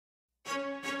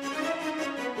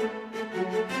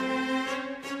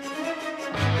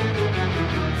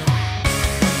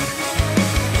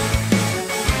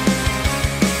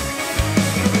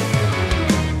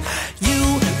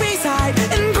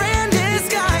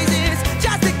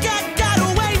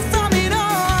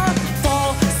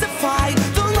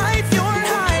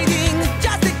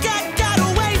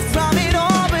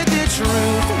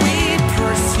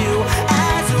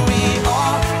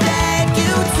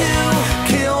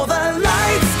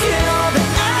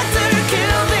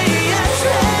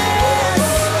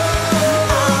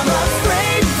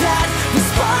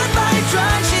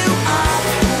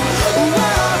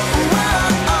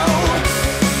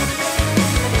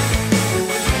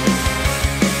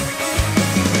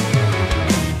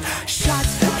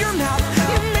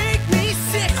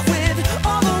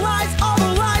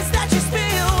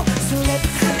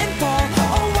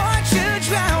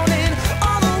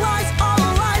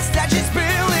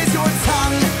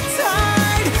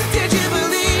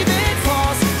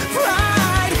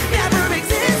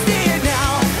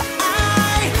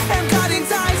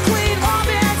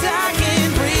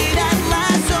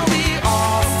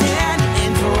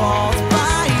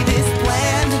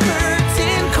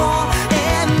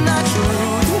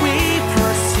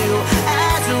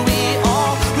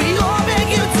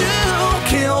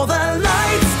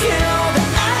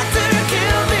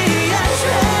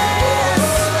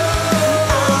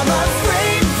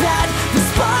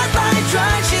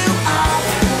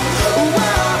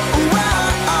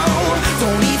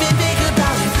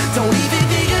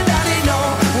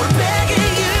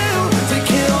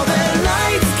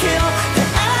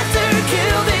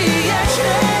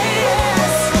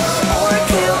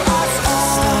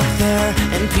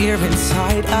fear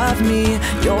inside of me.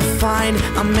 You'll find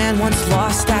a man once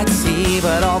lost at sea,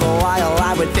 but all the while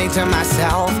I would think to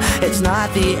myself, it's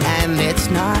not the end, it's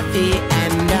not the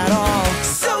end.